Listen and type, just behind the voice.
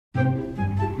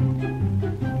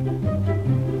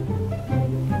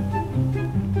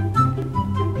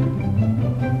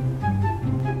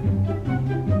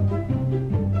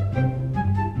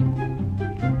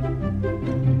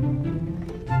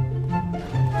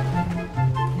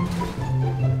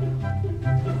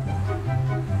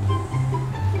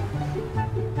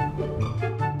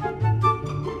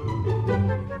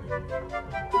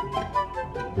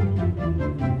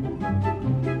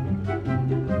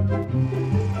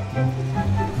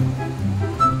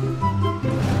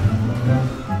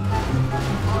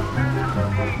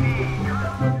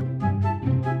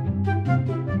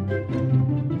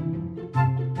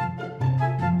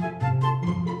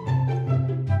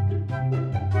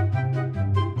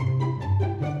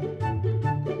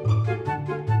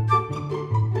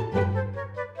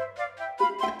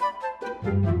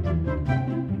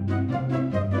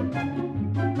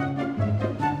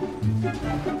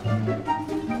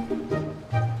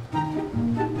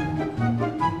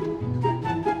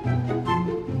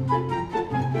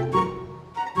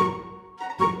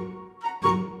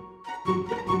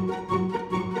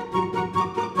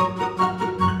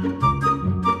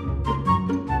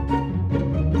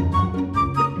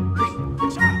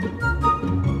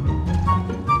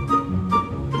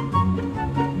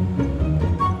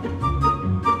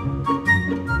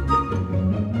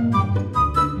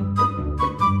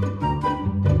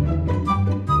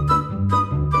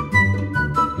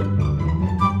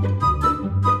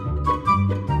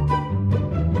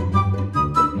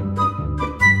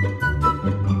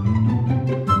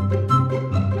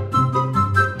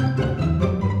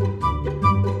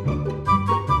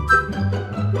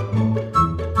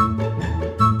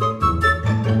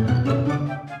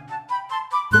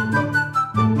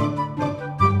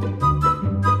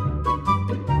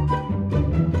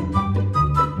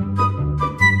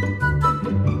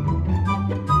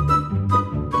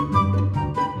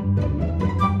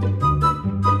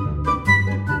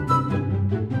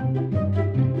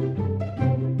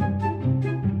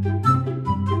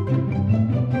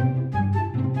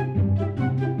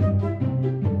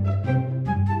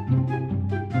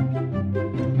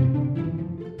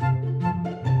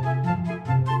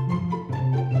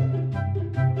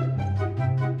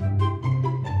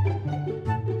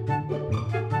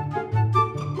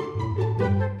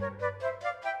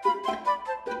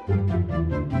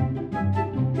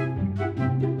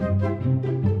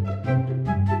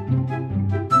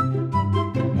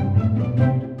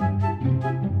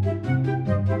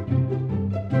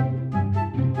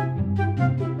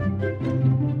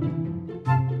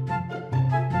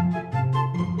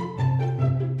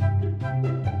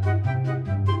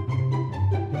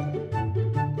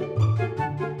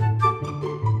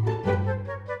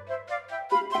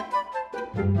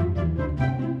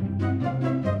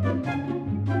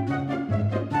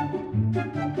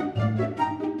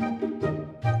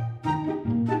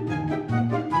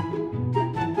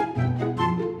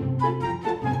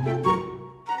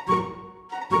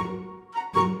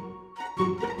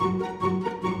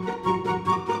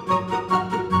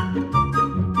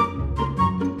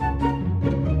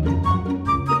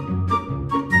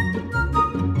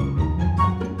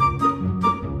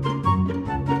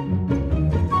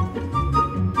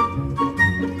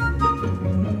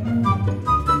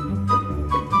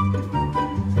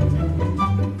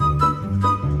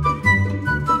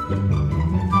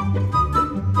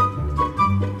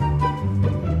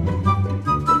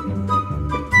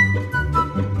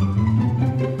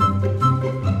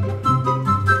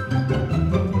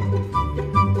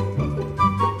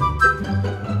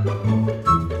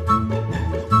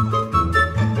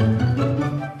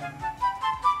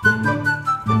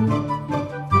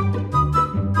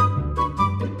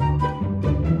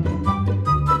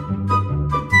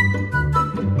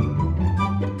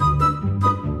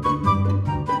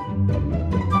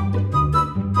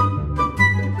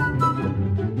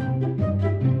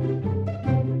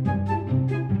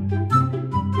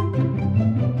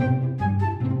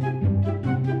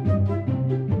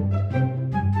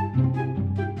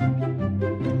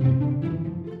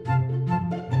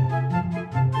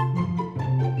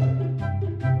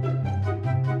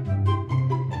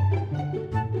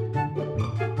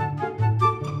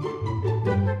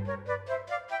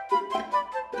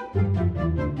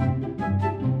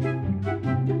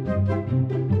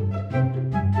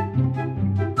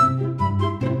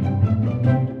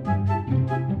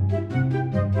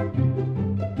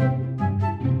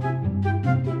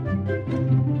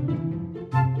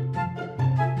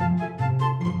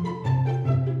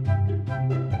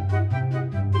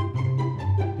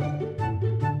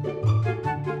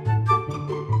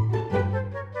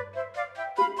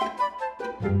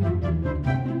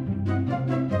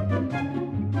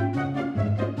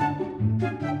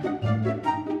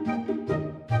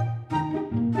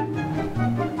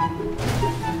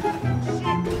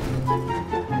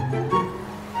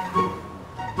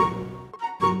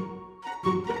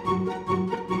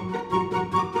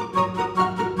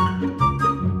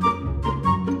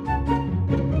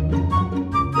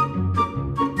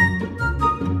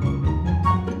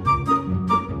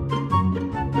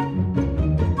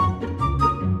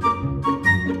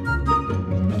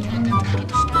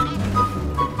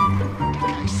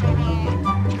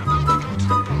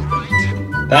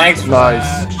Thanks,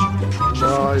 nice.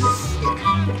 Nice.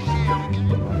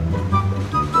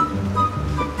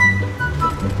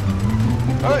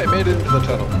 Oh, I made it into the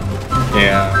tunnel.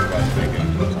 Yeah, I'm about to make it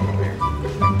into the tunnel here.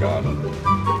 Thank God.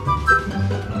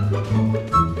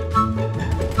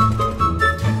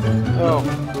 Oh,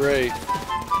 great.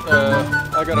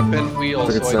 I got a bent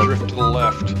wheel, so I drift to the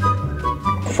left.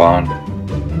 Fun.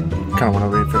 Kinda wanna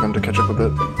wait for them to catch up a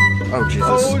bit. Oh, Jesus.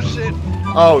 Oh, shit!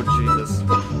 Oh, Jesus.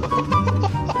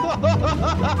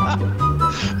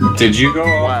 Did you go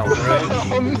off? Wow,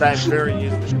 right? That's very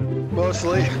easy.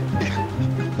 Mostly.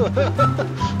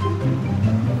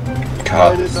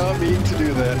 God. I did not mean to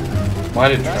do that. Why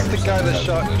did That's the guy that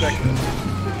shot Beckman.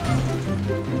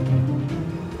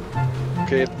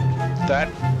 Okay, that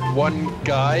one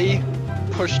guy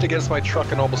pushed against my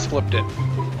truck and almost flipped it.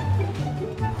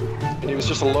 And he was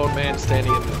just a lone man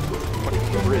standing in the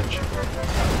fucking bridge.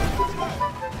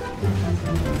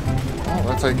 Oh,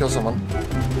 that's how you kill someone.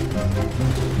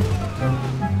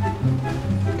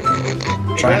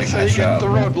 Trying That's to how you catch get up. the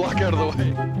roadblock out of the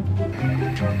way.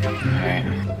 Okay.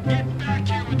 Get back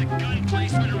here with the gun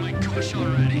placement or my kush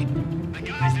already. The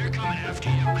guys, they're coming after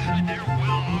you, and they're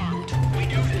well armed. We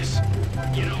do this.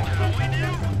 You know how we do?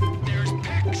 There's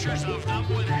pictures of them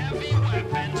with heavy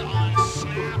weapons on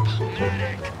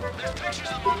Snapmatic. There's pictures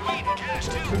of them with weed and cash,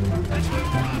 too. That's why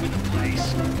we're robbing the place.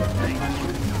 Hey,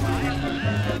 I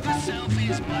love a selfie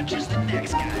as much as the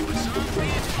next guy, but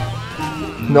selfies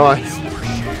allowed. Nice.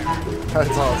 Overshare.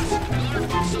 That's awesome.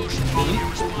 Social media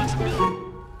responsibility.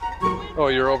 Oh,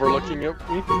 you're overlooking at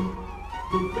me?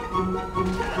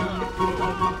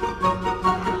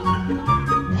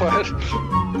 What?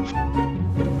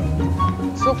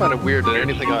 Still find it weird that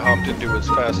anything I hopped into was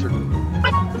faster than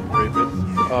Raven.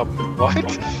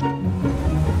 What?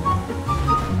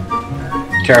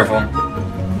 Careful.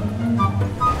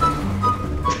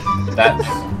 That's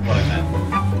what I meant.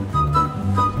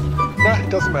 Nah, it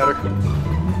doesn't matter.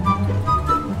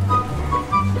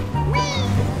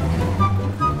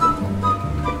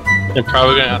 You're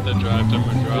probably gonna have to drive to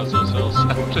Madrazo's Hills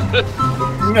after this.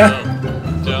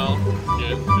 So, don't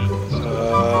get it.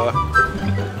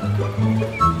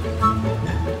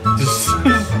 This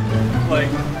is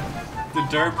like the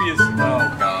derpiest. Oh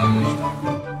God.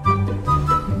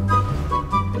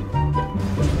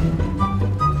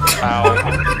 Ow.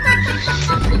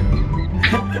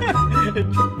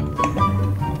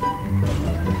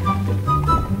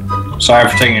 Sorry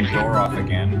for taking a door off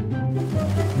again.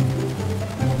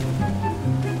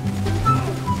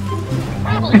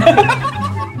 A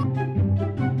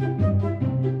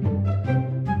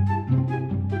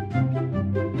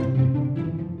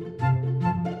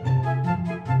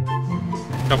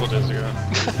couple days ago.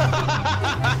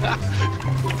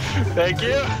 Thank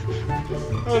you!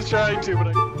 I was trying to, but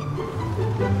I...